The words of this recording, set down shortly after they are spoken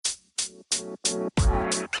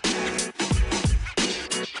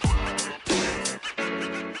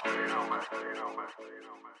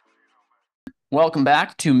Welcome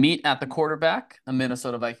back to Meet at the Quarterback, a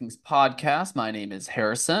Minnesota Vikings podcast. My name is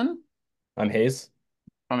Harrison. I'm Hayes.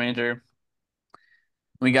 I'm Andrew.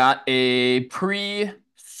 We got a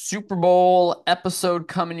pre-Super Bowl episode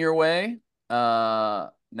coming your way.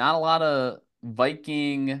 Not a lot of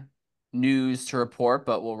Viking news to report,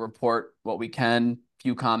 but we'll report what we can.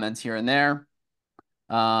 Few comments here and there.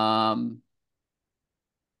 Yeah,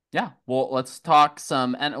 well, let's talk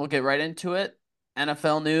some, and we'll get right into it.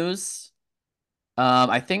 NFL news.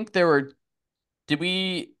 I think there were. Did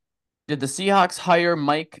the Seahawks hire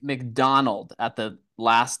Mike McDonald at the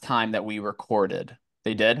last time that we recorded?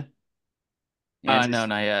 They did? No,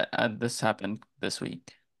 not yet. This happened this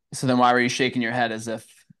week. So then why were you shaking your head as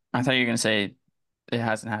if I thought you were gonna say it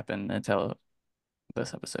hasn't happened until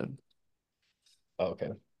this episode. Oh,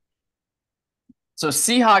 okay. so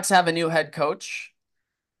Seahawks have a new head coach.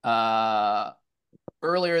 Earlier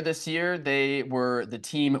this year, they were the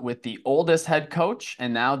team with the oldest head coach,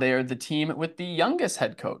 and now they are the team with the youngest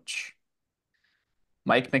head coach.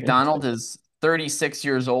 Mike McDonald is 36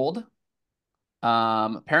 years old.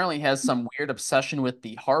 Apparently has some weird obsession with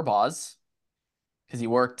the Harbaughs because he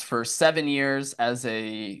worked for 7 years as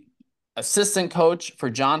a assistant coach for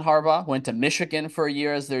John Harbaugh, went to Michigan for a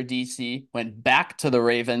year as their DC, went back to the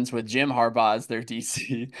Ravens with Jim Harbaugh as their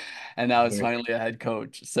DC, and now is finally a head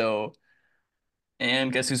coach. So,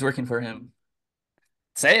 And guess who's working for him?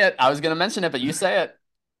 say it. I was going to mention it, but you say it.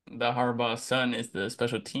 The Harbaugh son is the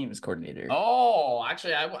special teams coordinator. Oh,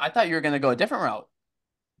 actually, I thought you were going to go a different route.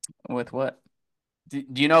 With what? Do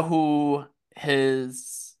you know who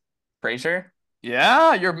his... Frazier?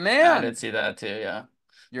 Yeah, your I man. did see that too, yeah.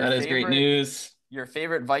 Your That is great news. Your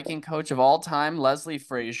favorite Viking coach of all time, Leslie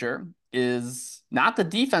Frazier, is not the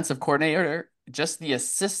defensive coordinator, just the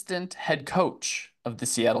assistant head coach of the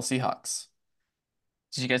Seattle Seahawks.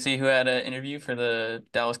 Did you guys see who had an interview for the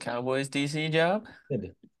Dallas Cowboys DC job?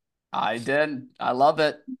 Good. I did. I love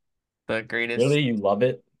it. The greatest. Really? You love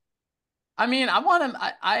it? I mean, I want him.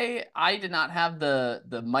 I did not have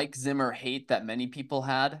the Mike Zimmer hate that many people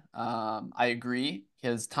had. I agree.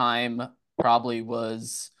 His time probably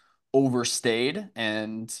was overstayed,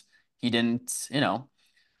 and he didn't.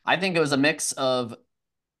 I think it was a mix of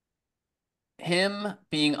him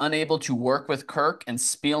being unable to work with Kirk and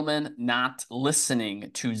Spielman not listening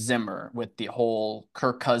to Zimmer with the whole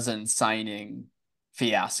Kirk Cousins signing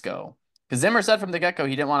fiasco. Because Zimmer said from the get-go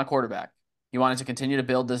he didn't want a quarterback. He wanted to continue to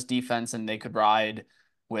build this defense and they could ride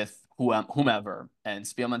with whomever. And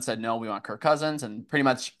Spielman said, no, we want Kirk Cousins. And pretty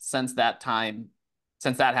much since that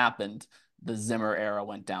happened, the Zimmer era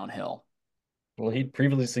went downhill. Well, he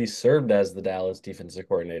previously served as the Dallas defensive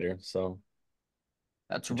coordinator, so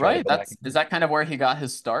That's he tried to right. go back Is that kind of where he got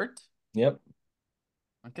his start? Yep.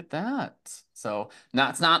 Look at that. So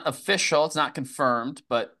it's not official, it's not confirmed,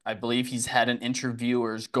 but I believe he's had an interview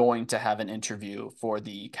or is going to have an interview for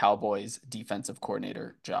the Cowboys defensive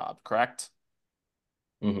coordinator job, correct?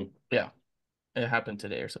 Yeah. It happened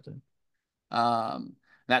today or something.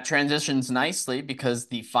 That transitions nicely because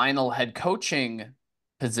the final head coaching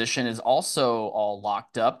position is also all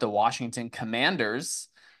locked up. The Washington Commanders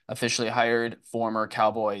officially hired former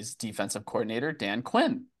Cowboys defensive coordinator Dan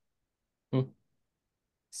Quinn.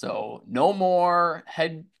 So no more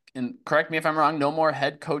and correct me if I'm wrong, no more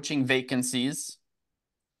head coaching vacancies.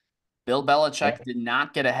 Bill Belichick did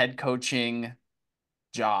not get a head coaching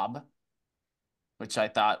job, which I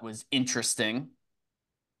thought was interesting.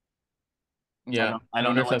 Yeah. I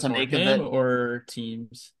don't know if what that's to more make of him it. or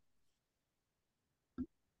teams.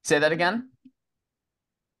 Say that again?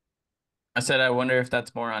 I said I wonder if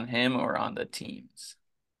that's more on him or on the teams.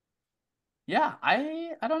 Yeah,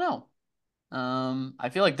 I don't know. I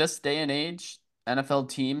feel like this day and age, NFL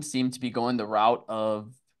teams seem to be going the route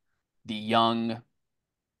of the young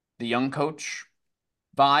coach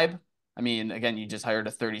vibe. I mean, again, you just hired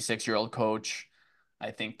a 36-year-old coach.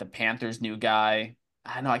 I think the Panthers new guy.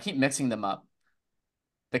 I know I keep mixing them up.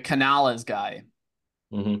 The Canales guy.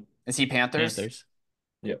 Is he Panthers? Panthers.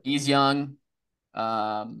 Yep. He's young.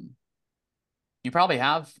 You probably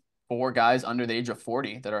have 4 guys under the age of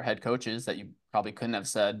 40 that are head coaches that you probably couldn't have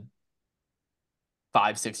said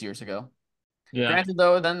 5-6 years ago. Yeah. Granted,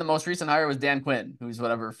 though, then the most recent hire was Dan Quinn, who's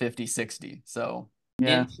whatever 50, 60. So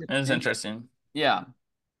yeah, it's interesting. Yeah.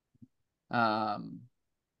 So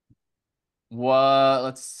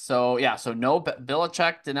no,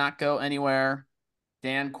 Belichick did not go anywhere.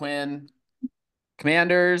 Dan Quinn,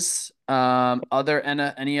 Commanders. Any other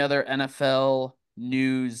NFL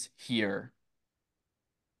news here?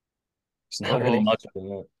 It's not really much of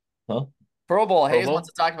that. Huh? Pro Bowl. Pro Hayes wants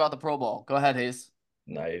Bowl? to talk about the Pro Bowl. Go ahead, Hayes.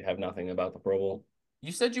 I have nothing about the Pro Bowl.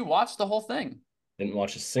 You said you watched the whole thing. Didn't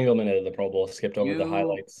watch a single minute of the Pro Bowl. Skipped over the You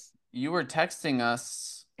highlights. you were texting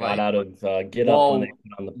us Got like, out of Get Up when they whoa,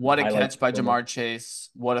 put on the what a highlights. catch by Jamar Chase.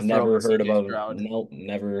 What a throw by Never heard CJ about. Stroud. Nope,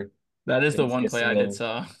 never. That is the Didn't see one a play I did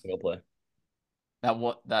saw. single play.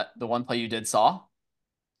 That the one play you did saw?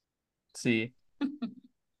 See, it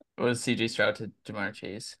was CJ Stroud to Jamar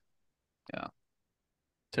Chase Yeah.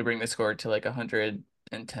 to bring the score to like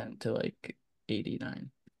 110 to like 89.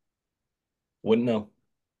 Wouldn't know.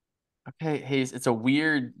 Okay, Hayes, it's a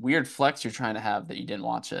weird flex you're trying to have that you didn't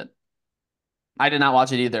watch it. I did not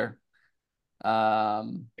watch it either.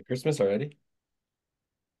 Christmas already?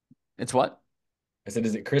 It's what? I said,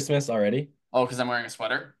 is it Christmas already? Oh, because I'm wearing a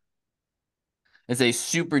sweater. It's a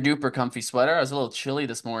super duper comfy sweater. I was a little chilly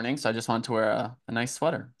this morning, so I just wanted to wear a nice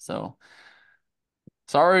sweater. So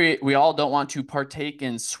sorry, we all don't want to partake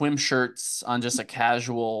in swim shirts on just a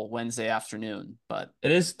casual Wednesday afternoon, but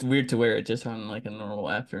It is weird to wear it just on like a normal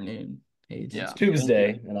afternoon. Age. yeah. It's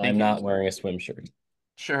Tuesday, Thank you. and I'm Thank you. not wearing a swim shirt.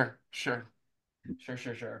 Sure.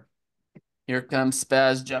 Here comes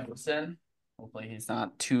Spaz Jefferson. Hopefully he's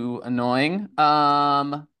not too annoying.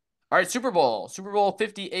 All right, Super Bowl. Super Bowl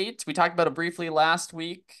 58. We talked about it briefly last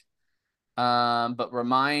week. But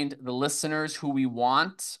remind the listeners who we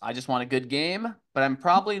want. I just want a good game, but I'm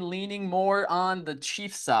probably leaning more on the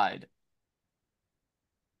Chiefs side.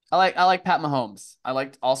 I like Pat Mahomes. I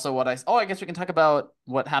liked also what I guess we can talk about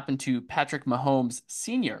what happened to Patrick Mahomes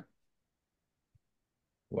Sr.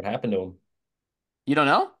 What happened to him? You don't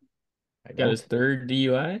know? I Got his don't. third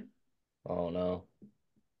DUI. Oh no.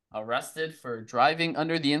 Arrested for driving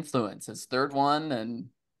under the influence. His third one, and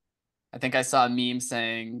I think I saw a meme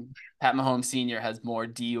saying Pat Mahomes Sr. has more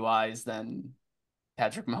DUIs than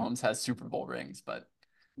Patrick Mahomes has Super Bowl rings, but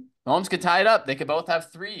Mahomes could tie it up. They could both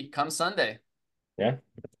have three come Sunday. Yeah.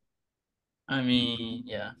 I mean,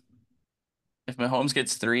 yeah. If Mahomes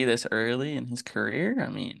gets three this early in his career, I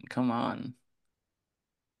mean, come on.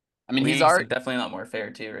 I mean, League's definitely not more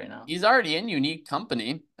fair too right now. he's already in unique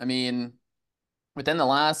company. I mean, within the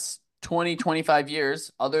last 20, 25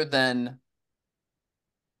 years, other than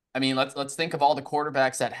I mean, let's think of all the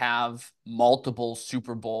quarterbacks that have multiple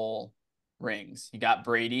Super Bowl rings. You got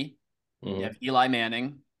Brady, you Mm-hmm. have Eli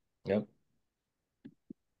Manning. Yep.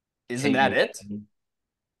 Isn't that Peyton it? Manning,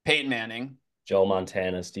 Peyton Manning. Joe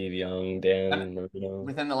Montana, Steve Young, Dan Marino.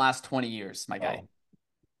 Within the last 20 years, my guy. Oh,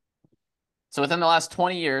 So within the last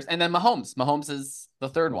 20 years, and then Mahomes. Mahomes is the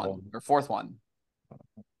third one Mahomes. or fourth one.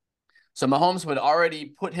 So Mahomes would already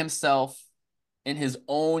put himself in his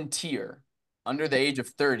own tier under the age of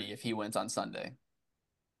 30 if he wins on Sunday.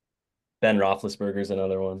 Ben Roethlisberger's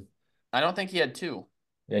another one. I don't think he had two.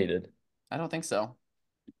 Yeah, he did. I don't think so.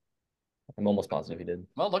 I'm almost positive he did.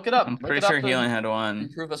 Well, look it up. I'm Look pretty it up sure he only had and one.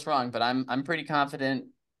 prove us wrong, but I'm pretty confident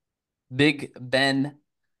Big Ben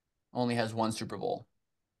only has one Super Bowl.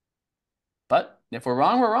 But if we're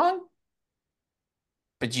wrong, we're wrong.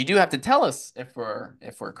 But you do have to tell us if we're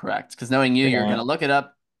correct, because knowing you, you're gonna look it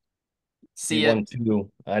up, He see it. won two.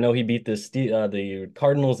 I know he beat the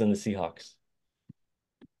Cardinals and the Seahawks.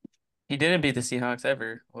 He didn't beat the Seahawks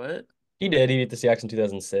ever. What? He did. He beat the Seahawks in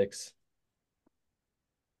 2006.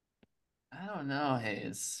 I don't know,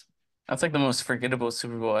 Hayes. That's like the most forgettable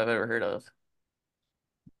Super Bowl I've ever heard of.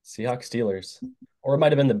 Seahawks Steelers. Or it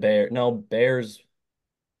might have been the Bears. No, Bears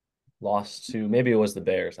lost to maybe it was the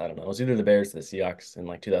Bears. I don't know. It was either the Bears or the Seahawks in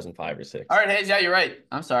like 2005 or 6. All right, Hayes. Yeah, you're right.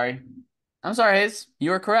 I'm sorry. Hayes.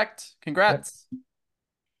 You are correct. Congrats. Yep.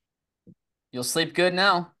 You'll sleep good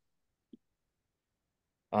now.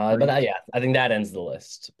 Yeah, I think that ends the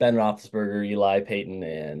list. Ben Roethlisberger, Eli Peyton,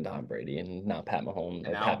 and Tom Brady, and not Pat Mahomes.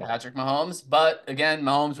 And now Pat Mahomes. Patrick Mahomes. But again,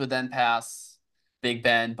 Mahomes would then pass Big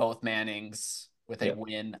Ben, both Mannings, with a Yep.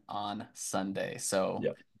 win on Sunday. So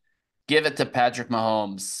Yep. give it to Patrick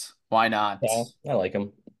Mahomes. Why not? Yeah, I like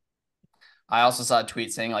him. I also saw a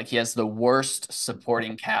tweet saying like he has the worst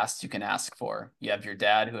supporting cast you can ask for. You have your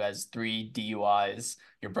dad who has 3 DUIs.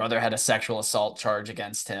 Your brother had a sexual assault charge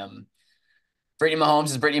against him. Brittany Mahomes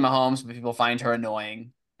is Brittany Mahomes, but people find her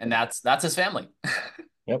annoying, and that's his family.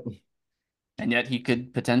 Yep. And yet he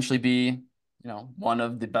could potentially be, one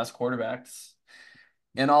of the best quarterbacks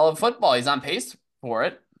in all of football. He's on pace for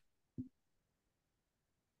it.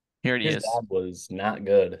 Here he His is. dad was not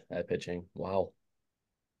good at pitching. Wow.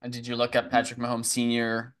 And did you look up Patrick Mahomes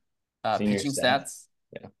senior Senior pitching stats?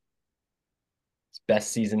 Yeah. His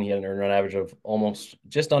best season, he had an earned run average of almost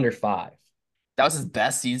just under 5. That was his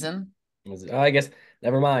best season. I guess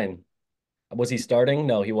never mind. Was he starting?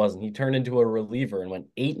 No, he wasn't. He turned into a reliever and went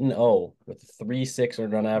 8-0 with a 3.6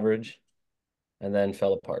 earned run average, and then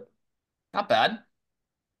fell apart. Not bad.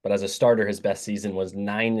 But as a starter, his best season was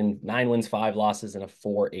 9 wins, 5 losses, and a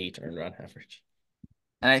 4.8 earned run average.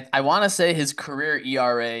 And I want to say his career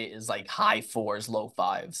ERA is like high fours, low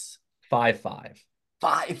fives. 5.5.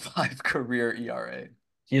 5.5 career ERA.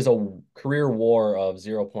 He has a career WAR of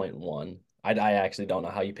 0.1. I actually don't know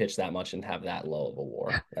how you pitch that much and have that low of a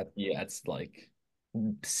WAR. It's like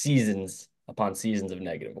seasons upon seasons of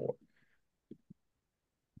negative WAR.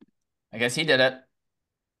 I guess he did it.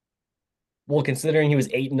 Well, considering he was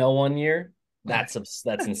 8-0 one year, that's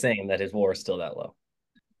insane that his WAR is still that low.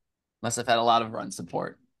 Must have had a lot of run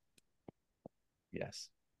support. Yes.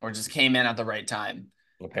 Or just came in at the right time.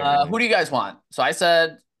 Apparently. Who do you guys want? So I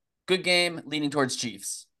said good game, leaning towards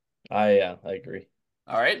Chiefs. I agree.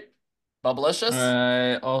 All right. Bubblicious.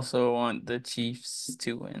 I also want the Chiefs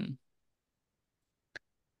to win.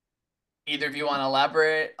 Either of you want to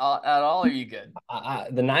elaborate at all, or are you good?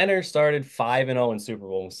 The Niners started 5-0 in Super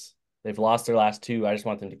Bowls. They've lost their last two. I just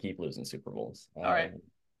want them to keep losing Super Bowls. All right.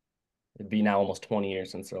 It'd be now almost 20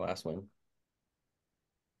 years since their last win.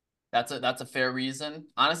 That's a fair reason.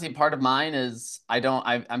 Honestly, part of mine is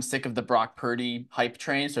I'm sick of the Brock Purdy hype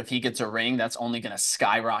train. So if he gets a ring, that's only going to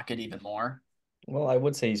skyrocket even more. Well, I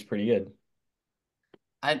would say he's pretty good.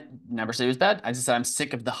 I never said he was bad. I just said I'm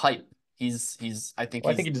sick of the hype. I think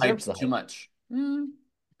Well, I think he he's deserves the hyped too hype. much.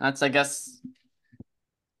 That's, I guess,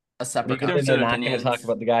 a separate You can Then have they're good conversation. not going to talk opinions.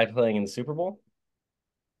 about the guy playing in the Super Bowl.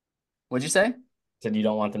 What'd you say? Said you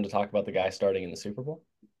don't want them to talk about the guy starting in the Super Bowl.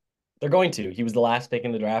 They're going to. He was the last pick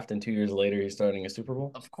in the draft, and 2 years later, he's starting a Super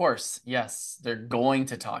Bowl. Of course, yes, they're going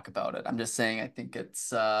to talk about it. I'm just saying, I think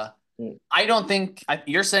it's. Mm. I don't think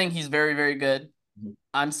you're saying he's very, very good. Mhm.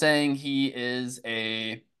 I'm saying he is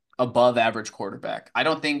a above average quarterback. I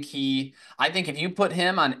don't think he. I think if you put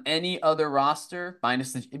him on any other roster,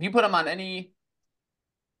 if you put him on any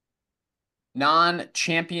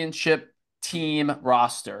non-championship team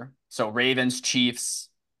roster, so Ravens, Chiefs,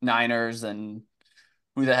 Niners, and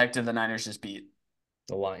who the heck did the Niners just beat?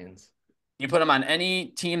 The Lions. You put him on any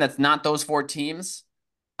team that's not those four teams,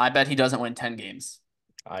 I bet he doesn't win 10 games.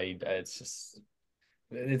 It's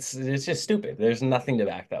just stupid. There's nothing to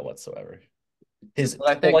back that whatsoever. His But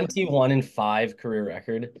I think 21-5 career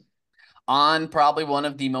record. on probably one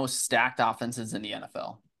of the most stacked offenses in the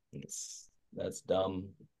NFL. That's dumb.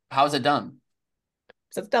 How's it done?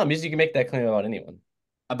 That's dumb because you can make that claim about anyone.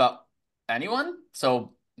 About anyone?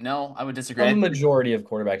 So no, I would disagree. From a majority of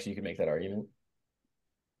quarterbacks, you can make that argument.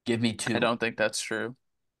 Give me I two. don't think that's true.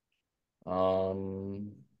 Let's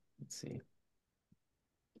see.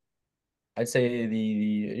 I'd say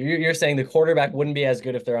you're saying the quarterback wouldn't be as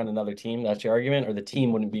good if they're on another team. That's your argument, or the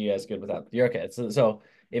team wouldn't be as good without. You're okay. So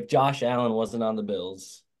if Josh Allen wasn't on the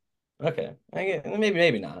Bills, okay, maybe not,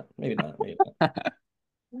 maybe not, maybe not.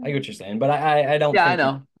 I get what you're saying, but I don't Yeah, I think he's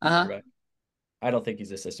know. a quarterback. I don't think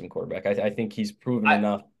he's a system quarterback. I think he's proven I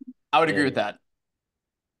enough. I would agree with that.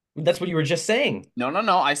 That's what you were just saying. No.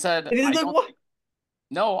 I said I don't. What?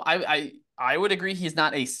 No, I would agree he's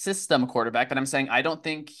not a system quarterback, but I'm saying I don't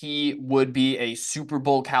think he would be a Super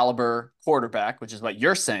Bowl caliber quarterback, which is what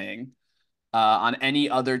you're saying, on any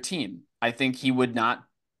other team. I think he would not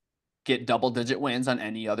get double-digit wins on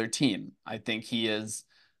any other team. I think he is,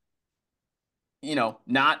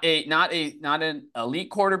 not an elite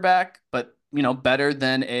quarterback, but better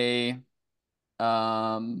than a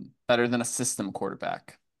system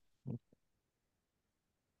quarterback.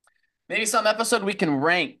 Maybe some episode we can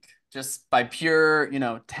rank just by pure,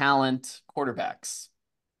 talent quarterbacks.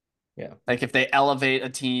 Yeah. Like if they elevate a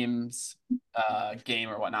team's game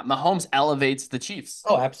or whatnot. Mahomes elevates the Chiefs.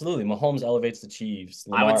 Oh, absolutely. Mahomes elevates the Chiefs.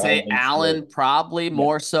 I would Lamar say elevates Allen probably yeah.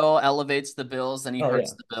 more so elevates the Bills than he Oh,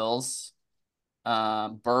 hurts yeah. the Bills.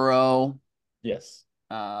 Burrow, Yes.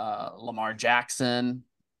 Lamar Jackson.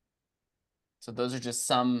 So those are just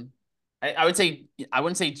some. I would say I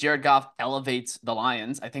wouldn't say Jared Goff elevates the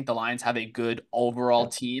Lions. I think the Lions have a good overall Yeah.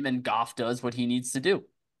 team, and Goff does what he needs to do.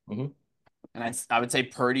 Mm-hmm. And I would say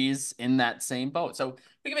Purdy's in that same boat. So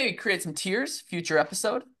we can maybe create some tiers, future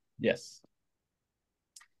episode. Yes.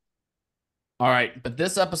 All right. But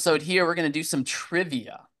this episode here, we're going to do some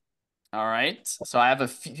trivia. All right. So I have a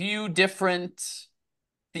few different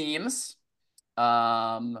themes.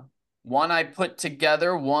 One I put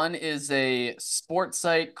together. One is a sports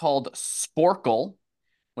site called Sporkle,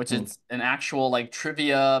 which is an actual like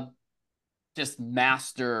trivia, just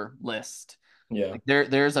master list. Yeah. Like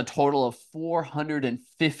there's a total of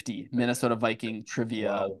 450 Minnesota Viking trivia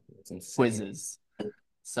Wow. That's insane. quizzes.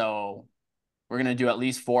 So we're gonna do at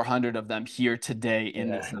least 400 of them here today in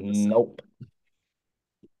this episode. Nope.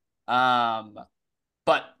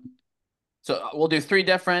 But so we'll do three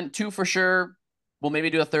different, two for sure, we'll maybe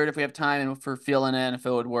do a third if we have time and for filling in if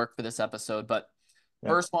it would work for this episode. But Yeah.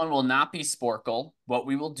 first one will not be Sporkle. What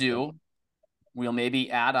we will do, we'll maybe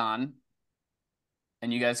add on,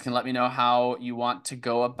 and you guys can let me know how you want to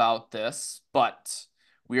go about this. But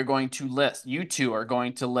we are going to list, you two are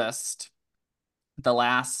going to list the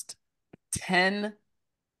last 10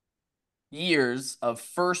 years of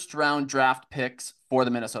first round draft picks for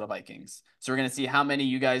the Minnesota Vikings. So we're going to see how many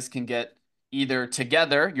you guys can get either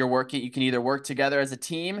together. You can either work together as a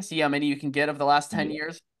team, see how many you can get of the last 10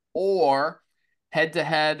 years, or head to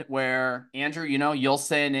head where Andrew, you'll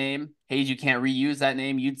say a name. Hayes, you can't reuse that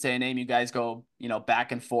name. You'd say a name. You guys go,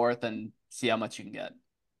 back and forth and see how much you can get.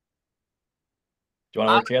 Do you want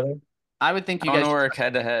to work together? I would think you I want guys to work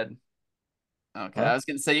head to head. Okay, Huh? I was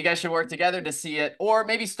going to say you guys should work together to see it, or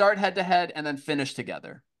maybe start head to head and then finish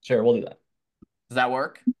together. Sure, we'll do that. Does that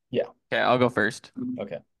work? Yeah. Okay, I'll go first.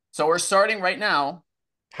 Okay. So we're starting right now.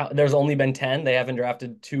 There's only been 10. They haven't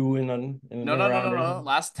drafted two in a No, round or no. anything?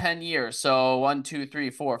 Last 10 years. So 1, 2, 3,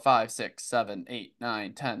 4, 5, 6, 7, 8,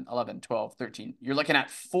 9, 10, 11, 12, 13. You're looking at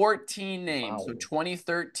 14 names. Wow. So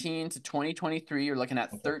 2013 to 2023, you're looking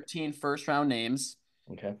at 13 first round names.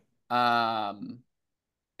 Okay.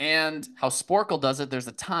 And how Sporkle does it, there's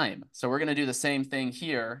a time. So we're going to do the same thing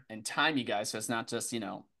here and time you guys. So it's not just,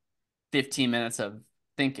 15 minutes of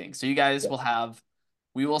thinking. So you guys will have,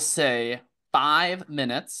 we will say 5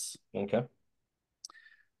 minutes Okay.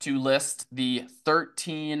 to list the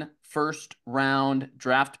 13 first round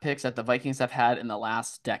draft picks that the Vikings have had in the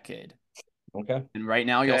last decade. Okay. And right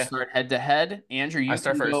now you'll start head to head. Andrew, you I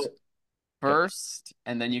start can first. go first,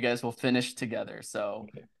 and then you guys will finish together. So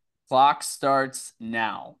Okay. clock starts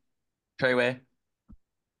now. Treyway.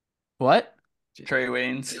 What? Trey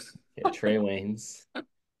Waynes. Yeah, Trey Waynes.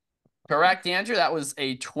 Correct, Andrew. That was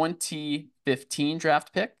a 2015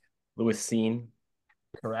 draft pick. Louis Sean.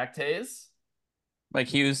 Correct, Hayes. Mike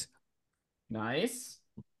Hughes. Nice.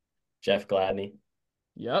 Jeff Gladney.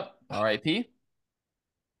 Yep. R.I.P.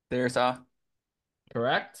 There's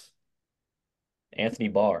Correct. Anthony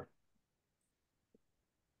Barr.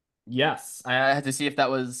 Yes. I had to see if that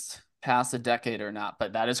was past a decade or not,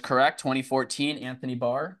 but that is correct. 2014, Anthony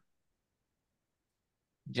Barr.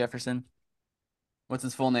 Jefferson. What's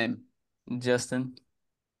his full name? Justin.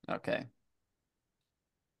 Okay.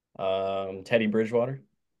 Teddy Bridgewater.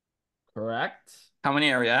 Correct. How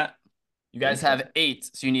many are we at? You guys have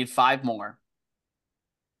 8, so you need 5 more.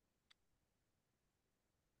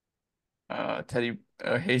 Teddy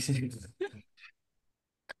Hayes.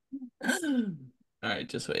 All right,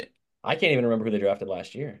 just wait. I can't even remember who they drafted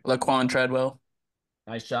last year. Laquan Treadwell.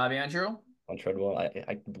 Nice job, Andrew. On Treadwell.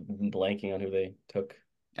 I'm blanking on who they took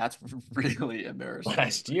That's really embarrassing.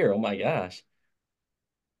 last year. Oh my gosh.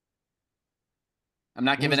 I'm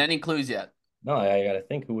not giving any clues yet. No, I gotta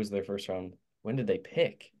think who was their first round. When did they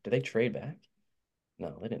pick? Did they trade back?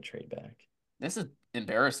 No, they didn't trade back. This is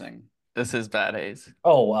embarrassing. This is bad, Hayes.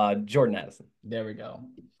 Oh, Jordan Addison. There we go.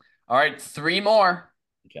 All right, 3 more.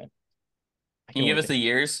 Okay. Can you give us the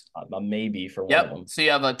years? Maybe for one of them. So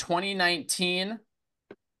you have a 2019.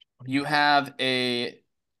 You have and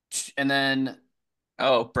then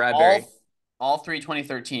Bradbury. all 3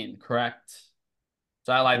 2013. Correct.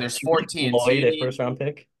 So I lied. There's 14. Floyd, a first round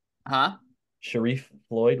pick. Huh? Sharif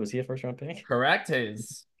Floyd, was he a first round pick? Correct.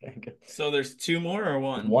 Hayes. So there's 2 more or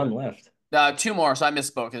 1? One left. 2 more. So I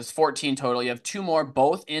misspoke. It's 14 total. You have 2 more,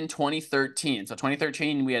 both in 2013. So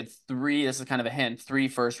 2013, we had 3. This is kind of a hint. 3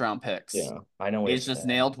 first round picks. Yeah, I know. Hayes just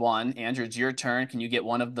nailed 1. Andrew, it's your turn. Can you get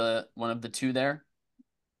one of the 2 there?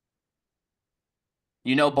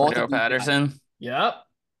 You know both of these Patterson. guys. Yep.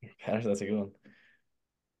 Patterson, that's a good one.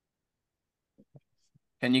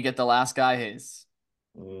 Can you get the last guy, Hayes?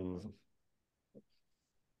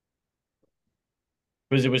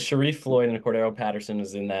 It was Sharif Floyd and Cordero Patterson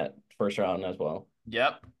was in that first round as well.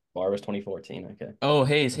 Yep. Barr was 2014. Okay. Oh,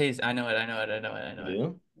 Hayes. I know it.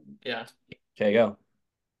 You? Yeah. Okay, go.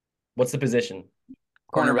 What's the position?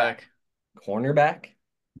 Cornerback. Cornerback?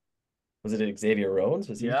 Was it Xavier Rhodes?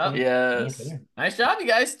 Was he? Yeah. Yes. Okay. Nice job, you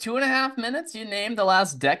guys. 2.5 minutes. You named the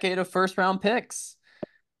last decade of first round picks.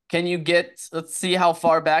 Can you let's see how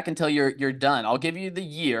far back until you're done. I'll give you the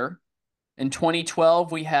year. In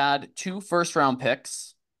 2012, we had 2 first round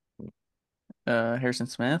picks. Harrison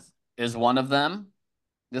Smith is one of them.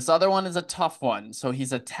 This other one is a tough one. So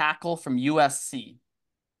he's a tackle from USC.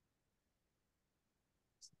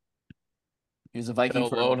 He was a Viking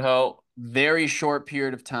for a very short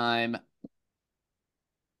period of time.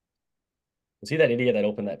 Was he that idiot that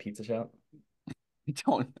opened that pizza shop? I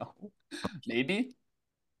don't know. Maybe.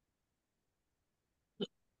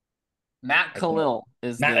 Matt I don't know. Khalil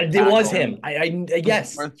is the Matt, it was tackle. him.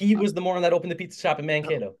 Yes, Worth- he was the one that opened the pizza shop in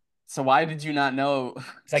Mankato. So why did you not know?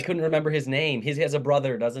 Because I couldn't remember his name. He has a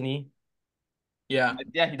brother, doesn't he? Yeah.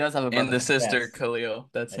 Yeah, he does have a And brother. the sister, Yes. Khalil,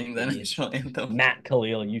 that An sings the idiot. national anthem. Matt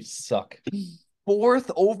Khalil, you suck.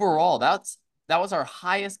 Fourth overall. That was our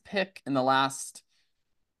highest pick in the last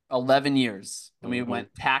 11 years. And we Mhm.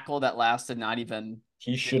 went tackle that lasted not even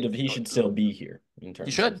He should have. didn't He go should through. still be here in He terms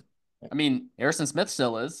of. should. I mean, Harrison Smith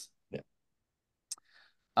still is. Yeah.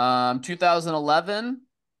 2011,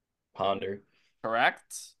 Ponder.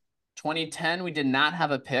 correct. 2010, we did not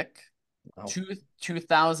have a pick. Wow.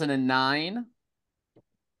 2009,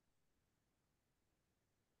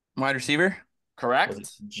 Wide receiver? Was it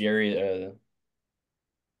correct. Jerry?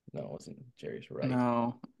 No, it wasn't Jerry's right.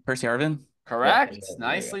 No. Percy Harvin? Yeah, Correct. there we go.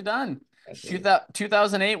 Nicely done. That's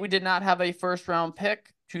 2008, we did not have a first round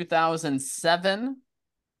pick. 2007,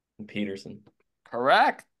 Peterson.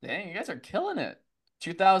 correct. Dang, you guys are killing it.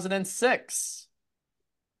 2006,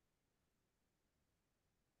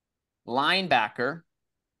 linebacker,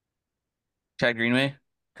 Chad Greenway?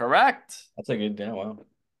 correct. That's a good. Yeah, wow.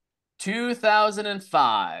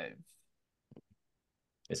 2005,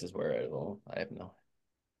 This is where I have no.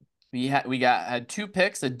 we had two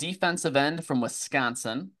picks, a defensive end from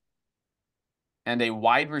Wisconsin and a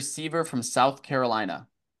wide receiver from South Carolina.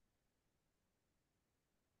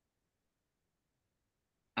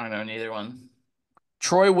 I don't know, neither one.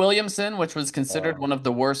 Troy Williamson, which was considered Wow. one of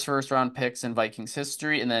the worst first round picks in Vikings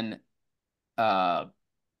history, and then uh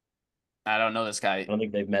I don't know this I guy, don't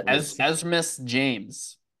think they've met as Liz. Esmus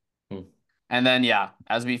James. Hmm. And then yeah,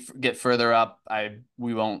 as we get further up,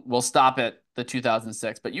 we'll stop at the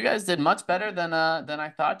 2006. But you guys did much better than I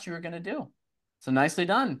thought you were gonna do. So nicely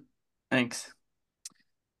done. Thanks.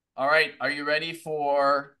 All right, are you ready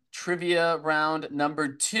for trivia round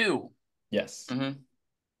number 2? Yes. Mm-hmm.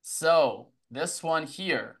 So this one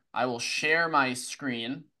here, I will share my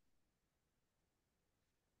screen.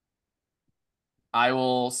 I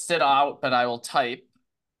will sit out, but I will type.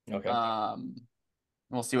 Okay.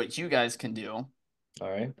 We'll see what you guys can do. All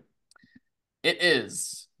right. It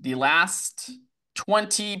is the last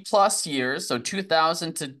 20 plus years, so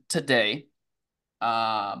 2000 to today.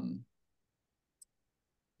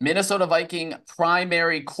 Minnesota Viking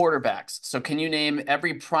primary quarterbacks. So can you name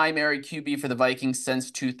every primary QB for the Vikings since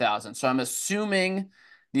 2000? So I'm assuming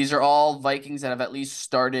these are all Vikings that have at least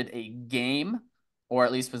started a game or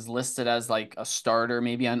at least was listed as like a starter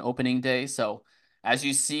maybe on opening day. So as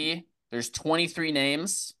you see, there's 23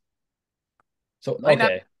 names. So Might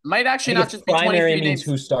not okay. might I actually think not if just be primary 23 means names.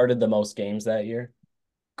 who started the most games that year.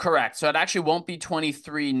 Correct. So it actually won't be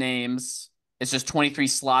 23 names. It's just 23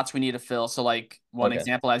 slots we need to fill. So like one Okay.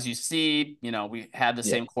 example, as you see, we had the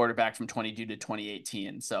Yeah. same quarterback from 22 to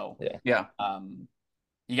 2018. So Yeah. Yeah.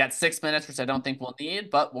 you got 6 minutes, which I don't think we'll need,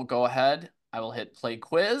 but we'll go ahead. I will hit play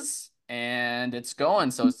quiz and it's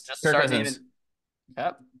going. So it's just Kirk start Cousins. naming.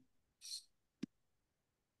 Yep.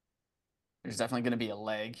 There's definitely going to be a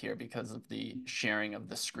lag here because of the sharing of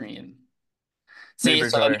the screen. Teddy See,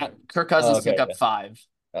 so Bridgewater. Kirk Cousins Okay. took up 5.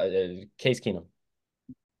 Case Keenum.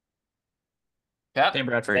 Yep. Sam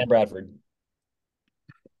Bradford. Sam Bradford.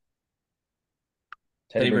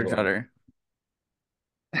 Teddy Teddy Bridgewater.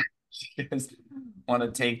 Bridgewater. You guys want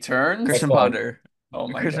to take turns? Christian Let's go. Ponder. Oh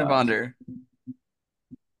my Christian God. Ponder.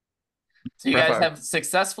 So you Brett guys Favre. have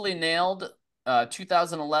successfully nailed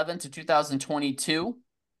 2011 to 2022.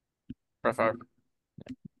 Brett Favre.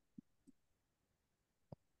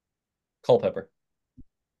 Culpepper.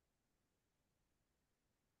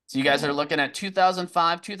 So you guys are looking at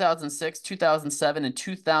 2005, 2006, 2007, and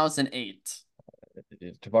 2008.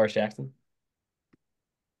 Tavares Jackson.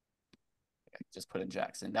 Just put in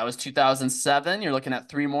Jackson. That was 2007. You're looking at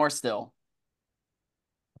 3 more still.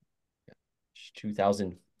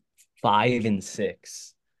 2005 and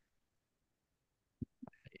 6.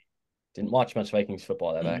 Didn't watch much Vikings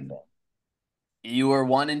football that back then. You were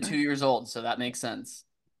 1 and 2 years old, so that makes sense.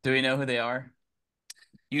 Do we know who they are?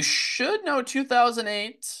 You should know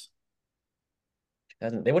 2008.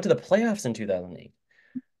 They went to the playoffs in 2008.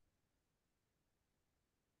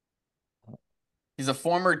 He's a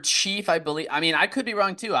former Chief, I believe. I mean, I could be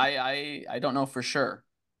wrong too. I don't know for sure.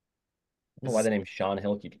 I don't know why the name Sean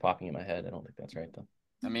Hill keeps popping in my head. I don't think that's right, though.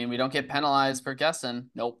 I mean, we don't get penalized for guessing.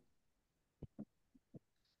 Nope.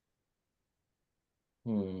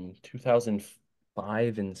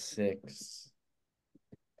 2005 and 6.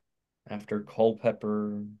 After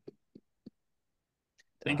Culpepper.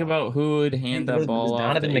 Think about who would hand that Was ball off to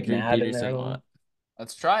Donovan Adrian McNabb in Peterson there, a though? lot.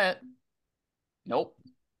 Let's try it. Nope.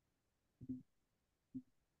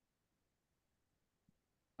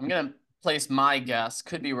 I'm gonna place my guess.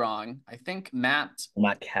 Could be wrong. I think Matt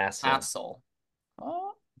Castle.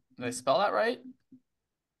 Oh, did I spell that right?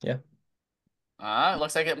 Yeah. It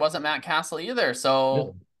looks like it wasn't Matt Castle either.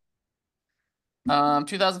 So,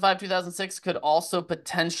 2005, 2006 could also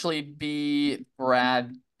potentially be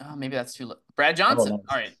Brad. Oh, maybe that's too late. Brad Oh, Johnson. All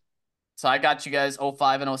nice. right. So I got you guys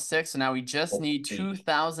 05 and 06. So now we just Oh, need geez.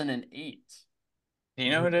 2008. Do you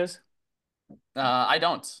know who it is? I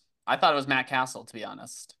don't. I thought it was Matt Castle, to be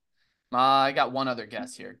honest. I got one other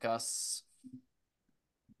guess here. Gus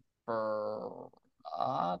for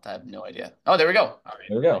I have no idea. Oh, there we go. All right.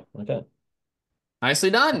 There we go. Okay. Nicely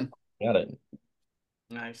done. Got it.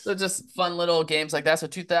 Nice. So just fun little games like that. So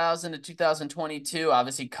 2000 to 2022,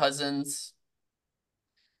 obviously Cousins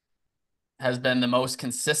has been the most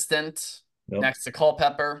consistent Yep. next to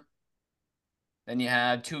Culpepper. Then you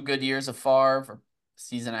had 2 good years of Favre, or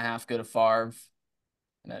season and a half good of Favre.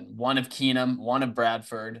 And then one of Keenum, one of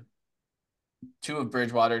Bradford, 2 of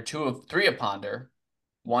Bridgewater, 3 of Ponder,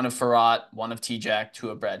 1 of Farrat, 1 of T-Jack, 2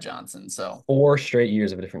 of Brad Johnson. So 4 straight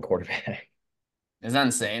years of a different quarterback. isn't that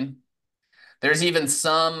insane? There's even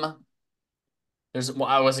some well,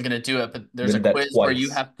 I wasn't going to do it, but there's We a did that quiz where you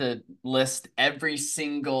twice. have to list every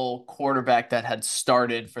single quarterback that had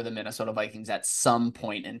started for the Minnesota Vikings at some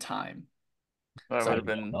point in time. That So would have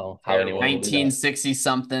been Oh, how terrible. anyone will do that. 1960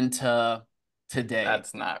 something to today.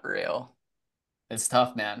 That's not real. It's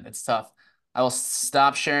tough, man. It's tough. I will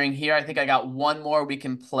stop sharing here. I think I got one more we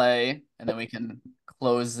can play, and then we can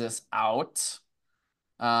close this out.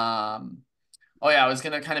 Oh yeah, it was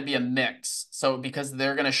gonna kind of be a mix. So because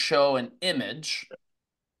they're gonna show an image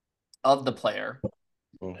of the player.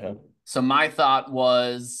 Okay. So my thought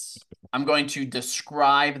was I'm going to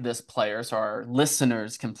describe this player so our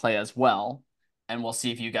listeners can play as well, and we'll see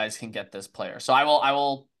if you guys can get this player. So I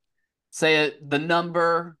will say it, the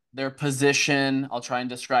number, their position. I'll try and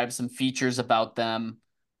describe some features about them.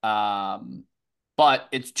 But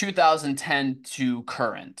it's 2010 to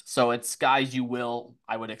current. So it's guys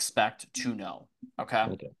I would expect to know. Okay.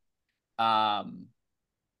 Okay.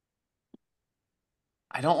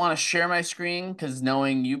 I don't want to share my screen because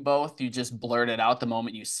knowing you both, you just blurt it out the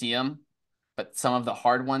moment you see them. But some of the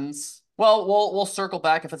hard ones, well, we'll circle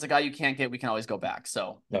back. If it's a guy you can't get, we can always go back.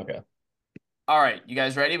 So, Okay. all right, you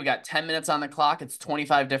guys ready? We got 10 minutes on the clock. It's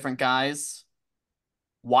 25 different guys.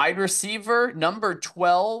 Wide receiver, number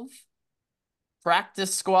 12,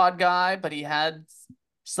 practice squad guy, but he had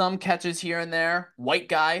some catches here and there. White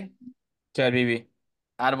guy. Chad BB.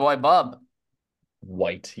 Attaboy Bub.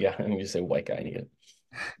 White. Yeah, I'm just say white guy. I need it.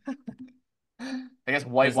 I guess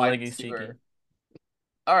white His wide legacy receiver. kid.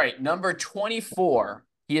 All right, number 24.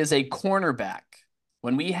 He is a cornerback.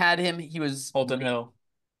 When we had him, he was Holton Hill.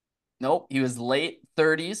 Nope, he was late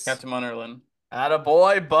 30s. Captain Munnerlin.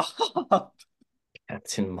 Attaboy Bub.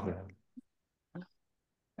 Captain Munro.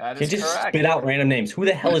 That Can is you just correct. spit out random names? Who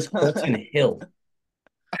the hell is Holton Hill?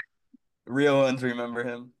 Real ones remember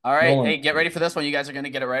him. All right, No hey, one- get ready for this one. You guys are going to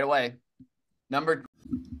get it right away. Number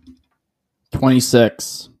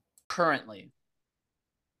 26. Currently.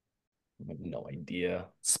 I have no idea.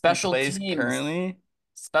 Special Plays teams. currently.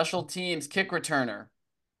 Special teams, kick returner.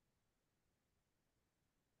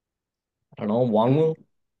 I don't know. Wangwu?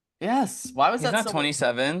 Yes. Why was He's that not so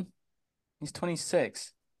 27. He's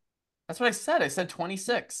 26. That's what I said. I said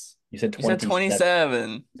 26. You said You said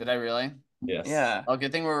 27. Did I really? Yes. Yeah, Oh,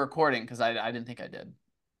 good thing we're recording because I didn't think I did.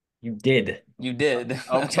 You did. you did. That's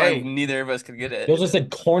Okay. why neither of us could get it. You also said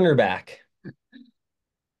cornerback.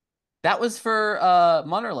 That was for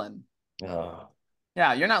Munnerlin. Oh,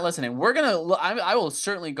 Yeah, you're not listening. We're gonna. I will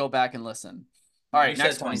certainly go back and listen. All right, You said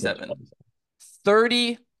next one. 27.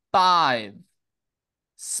 35.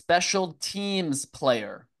 Special teams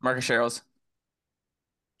player. Marcus Sherrills.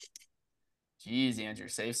 Jeez, Andrew,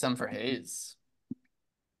 save some for Hayes.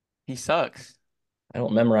 He sucks. I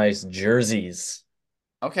don't memorize jerseys.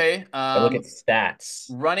 Okay. I look at stats.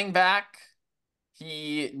 Running back.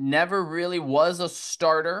 He never really was a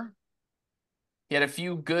starter. He had a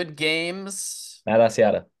few good games. Matt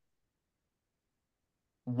Asiata.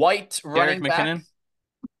 White running Derek back. McKinnon.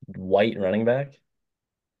 White running back.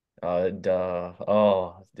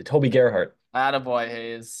 The Toby Gerhart. Attaboy,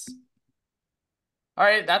 Hayes. All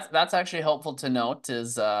right, that's actually helpful to note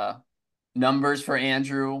is numbers for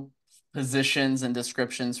Andrew, positions and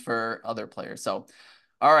descriptions for other players. So,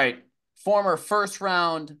 all right, former first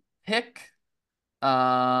round pick,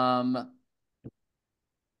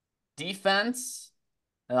 defense,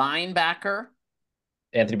 linebacker.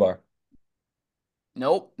 Anthony Barr.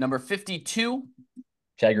 Nope, number 52.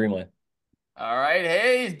 Chad Greenway. All right,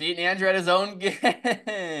 Hayes beating Andrew at his own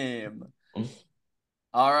game.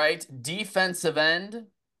 All right, defensive end.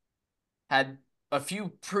 had a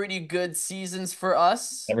few pretty good seasons for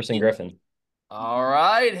us. Everson Griffin. All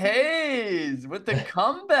right, Hayes with the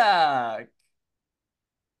comeback.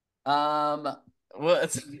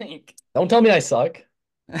 Let's think. Don't tell me I suck.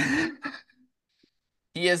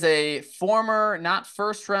 He is a former, not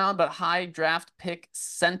first round, but high draft pick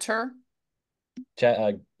center.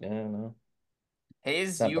 I don't know.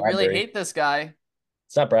 Hayes, Not you really Bradbury. hate this guy.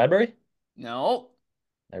 It's not Bradbury? No,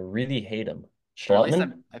 I really hate him. at least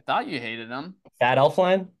Strautman? I thought you hated him. Fat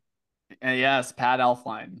Elfline? Yes, Pat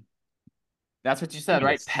Elfline. That's what you said,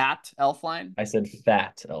 right? Yes. Pat Elfline. I said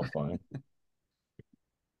fat Elfline.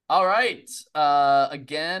 All right.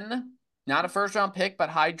 Again, not a first round pick, but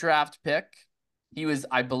high draft pick. He was,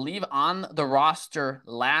 I believe, on the roster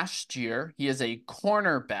last year. He is a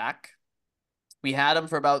cornerback. We had him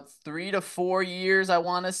for about 3 to 4 years, I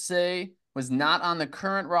want to say. Was not on the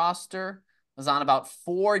current roster. Was on about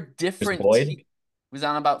 4 different Boyd? teams. Was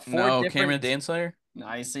on about 4 No, different. Cameron Danslayer.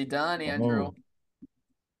 Nicely done, Andrew. Oh.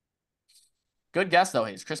 Good guess, though,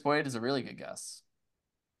 Hayes. Chris Boyd is a really good guess.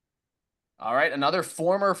 All right, another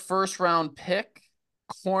former first-round pick,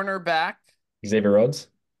 cornerback. Xavier Rhodes?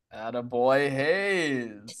 Attaboy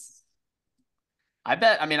Hayes. I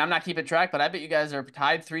bet, I mean, I'm not keeping track, but I bet you guys are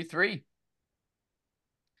tied 3-3.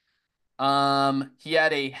 He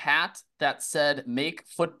had a hat that said, "Make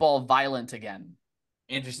football violent again."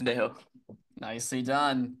 Anderson Dejo. Nicely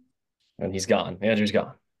done. And he's gone. Andrew's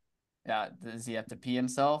gone. Yeah, does he have to pee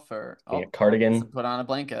himself or A cardigan? put on a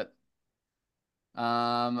blanket?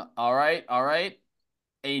 All right.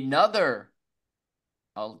 Another.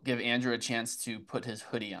 I'll give Andrew a chance to put his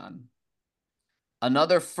hoodie on.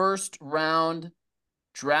 Another first round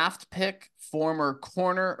draft pick, former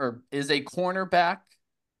corner, or is a cornerback.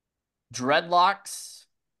 Dreadlocks.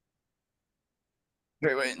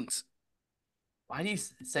 Great wins. Why do you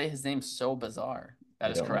say his name so bizarre?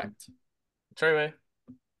 That is correct. Trey Way.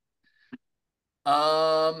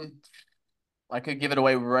 I could give it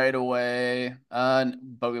away right away,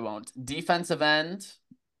 but we won't. Defensive end.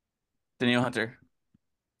 Daniel Hunter.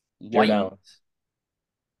 White. Jared Allen.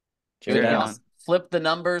 Good Allen. guess. Flip the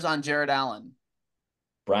numbers on Jared Allen.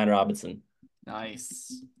 Brian Robinson.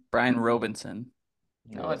 Nice. Brian Robinson.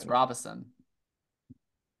 No, it's Robinson.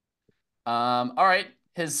 All right.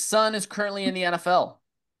 His son is currently in the NFL.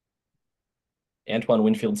 Antoine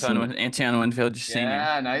Winfield Sr. Antoine Winfield Sr.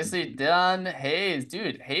 Yeah, nicely done. Hayes.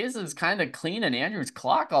 Dude, Hayes is kind of clean in Andrew's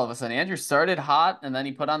clock all of a sudden. Andrew started hot and then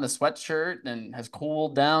he put on the sweatshirt and has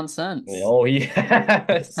cooled down since. Oh,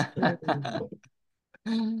 yes.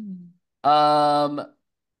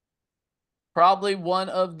 Probably one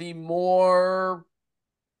of the more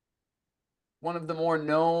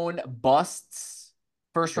known busts,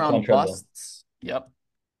 first round busts. Yep.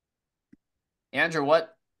 Andrew,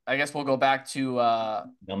 what? I guess we'll go back to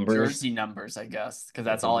Numbers. jersey numbers, I guess, because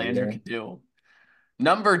that's all Andrew could do.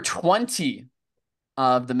 Number 20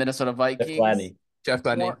 of the Minnesota Vikings. Jeff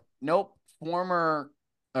Gladney. Nope. Former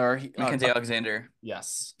Mackenzie Alexander.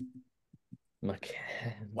 Yes. Okay.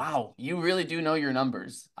 Wow, you really do know your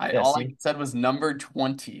numbers. Yeah, all I said was number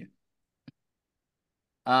 20.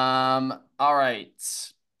 All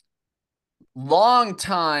right.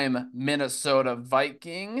 Longtime Minnesota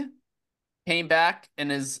Viking came back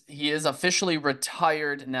and he is officially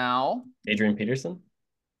retired now. Adrian Peterson.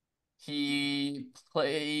 His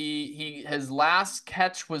last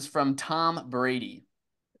catch was from Tom Brady.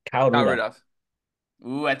 Kyle Rudolph.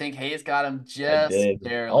 Ooh, I think Hayes got him just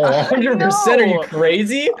barely. Oh, 100%. Are you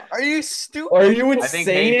crazy? Are you stupid? Are you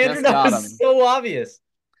insane, Andrew? That was so obvious.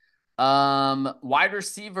 Wide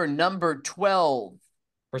receiver number 12.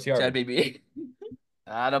 Chad Baby.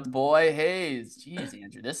 Attaboy Hayes. Jeez,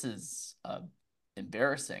 Andrew, this is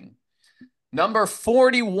embarrassing. Number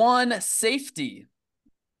 41, safety.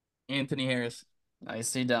 Anthony Harris.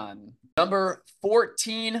 Nicely done. Number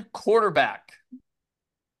 14, quarterback.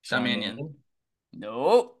 Sean Mannion.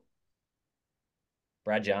 Nope.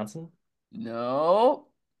 Brad Johnson. No.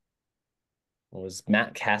 Was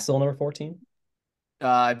Matt Castle number 14?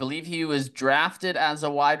 I believe he was drafted as a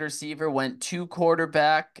wide receiver, went to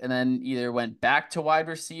quarterback, and then either went back to wide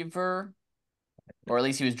receiver, or at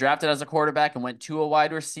least he was drafted as a quarterback and went to a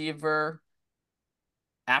wide receiver.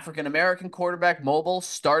 African-American quarterback, mobile,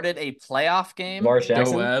 started a playoff game.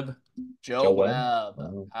 Joe Webb. Joe Webb.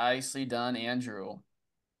 Oh. Nicely done, Andrew.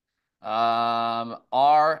 R.I.P.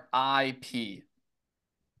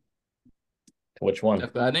 Which one?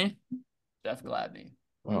 Jeff Gladney. Jeff Gladney.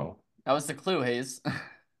 Oh. That was the clue, Hayes.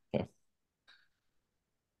 Yeah.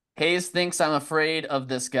 Hayes thinks I'm afraid of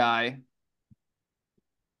this guy.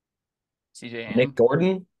 CJ Ham. Nick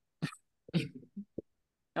Gordon?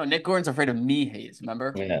 No, Nick Gordon's afraid of me, Hayes,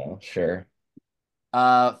 remember? Yeah, sure.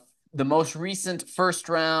 Uh, the most recent first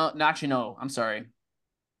round. No, actually, no. I'm sorry.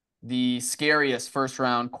 The scariest first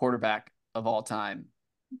round quarterback of all time.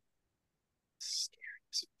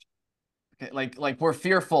 Okay, like we're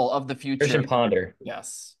fearful of the Christian future. Ponder.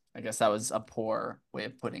 Yes, I guess that was a poor way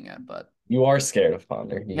of putting it, but You are scared of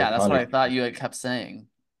Ponder. You yeah, get that's what Ponder. I thought you had kept saying.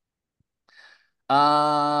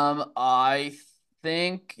 I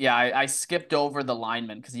think yeah, I skipped over the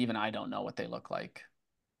linemen because even I don't know what they look like.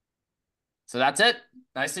 So that's it.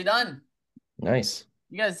 Nicely done. Nice.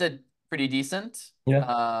 You guys did pretty decent.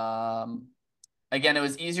 Yeah. Again, it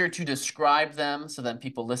was easier to describe them so then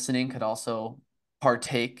people listening could also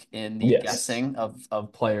partake in the Yes. guessing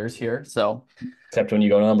of players here. So Except when you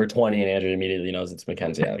go to number 20 and Andrew immediately knows it's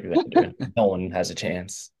Mackenzie Alexander. No one has a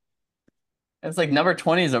chance. it's like number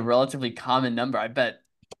 20 is a relatively common number. I bet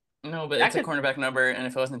No, but I it's a could cornerback number, and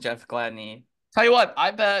if it wasn't Jeff Gladney, tell you what,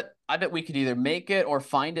 I bet we could either make it or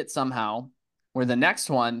find it somehow where the next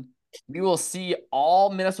one we will see all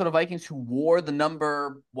Minnesota Vikings who wore the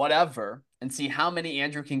number whatever and see how many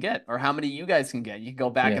Andrew can get or how many you guys can get. You can go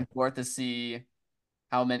back Yeah. and forth to see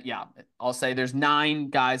how many. Yeah, I'll say there's 9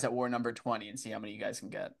 guys that wore number 20 and see how many you guys can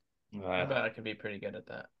get. I bet I could be pretty good at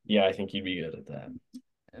that. Yeah, I think you'd be good at that.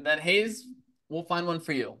 And then Hayes, we'll find one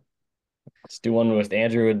for you. Let's do one with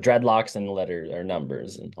Andrew with dreadlocks and letters or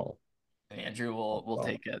numbers and whole. And Andrew will Oh.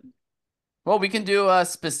 take it. Well, we can do a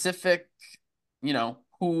specific,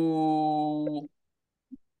 who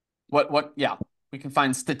what yeah. We can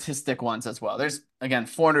find statistic ones as well. There's again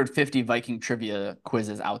 450 Viking trivia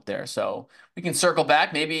quizzes out there. So we can circle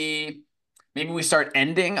back. Maybe we start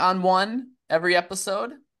ending on one every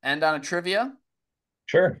episode, end on a trivia.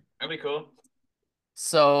 Sure. That'd be cool.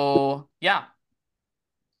 So yeah,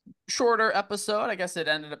 shorter episode. I guess it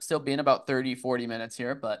ended up still being about 30, 40 minutes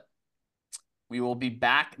here, but we will be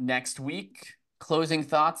back next week. Closing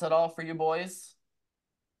thoughts at all for you boys?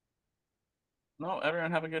 No, everyone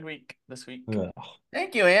have a good week this week. Ugh.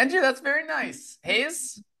 Thank you, Andrew. That's very nice.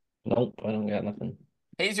 Hayes? Nope, I don't got nothing.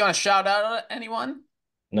 Hayes, you want to shout out anyone?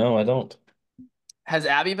 No, I don't. Has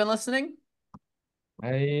Abby been listening?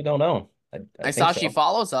 I don't know. I I think saw so. she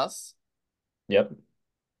follows us. Yep.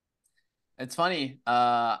 It's funny.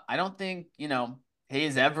 I don't think,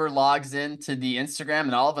 Hayes ever logs into the Instagram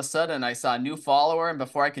and all of a sudden I saw a new follower and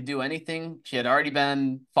before I could do anything, she had already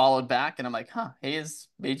been followed back and I'm like, huh, Hayes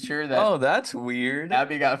made sure that Oh, that's weird.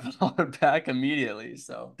 Abby got followed back immediately.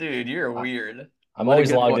 So Dude, you're weird. I'm what a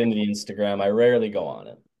always good logged boy. into the Instagram. I rarely go on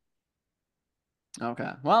it.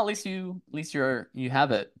 Okay. Well, at least you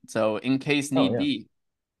have it. So in case Oh, need yeah. be,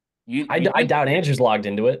 you I doubt Andrew's logged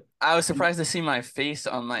into it. I was surprised to see my face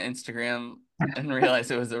on my Instagram and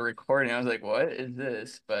realize it was a recording. I was like, what is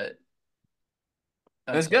this? But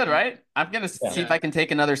it was that's good, funny. right? I'm gonna Yeah. see if I can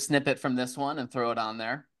take another snippet from this one and throw it on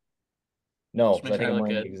there. No, Just because I make sure think I I'm look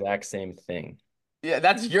wearing the good. exact same thing. Yeah,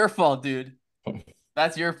 that's your fault, dude.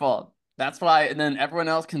 That's your fault. That's why, and then everyone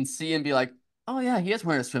else can see and be like, "Oh yeah, he is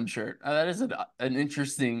wearing a swim shirt. That is an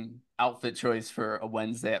interesting outfit choice for a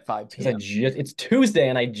Wednesday at 5 Because p.m." it's Tuesday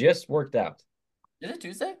and I just worked out. Is it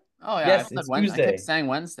Tuesday? Oh yeah, I Yes, said it's Wednesday. I kept Tuesday. saying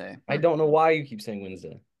Wednesday. I don't know why you keep saying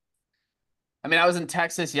Wednesday. I mean, I was in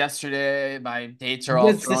Texas yesterday. My dates are all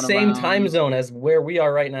It's the thrown same time around. zone as where we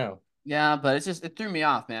are right now. Yeah, but it threw me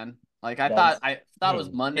off, man. Like I thought That's I thought it was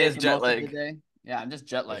fine. He Monday has for jet most of the lag. day. Yeah, I'm just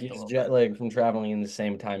jet lagged a He's little jet bit. lagged from traveling in the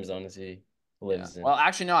same time zone as he Yeah. lives in. Well,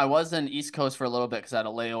 actually, no, I was in East Coast for a little bit because I had a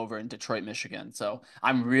layover in Detroit, Michigan. So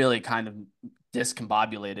I'm really kind of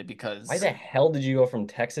discombobulated because Why the hell did you go from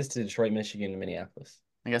Texas to Detroit, Michigan to Minneapolis?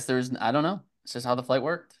 I guess I don't know. It's just how the flight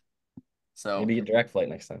worked. So Maybe get direct flight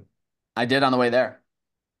next time. I did on the way there.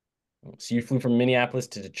 So you flew from Minneapolis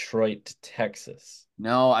to Detroit to Texas.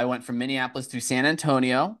 No, I went from Minneapolis to San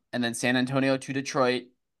Antonio and then San Antonio to Detroit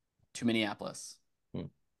to Minneapolis. Hmm.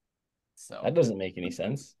 So That doesn't make any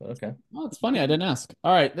sense. But okay. well, it's funny. I didn't ask.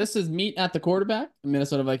 All right. This is Meet at the Quarterback, the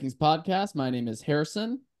Minnesota Vikings podcast. My name is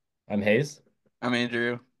Harrison. I'm Hayes. I'm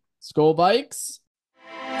Andrew. SKOL Bikes.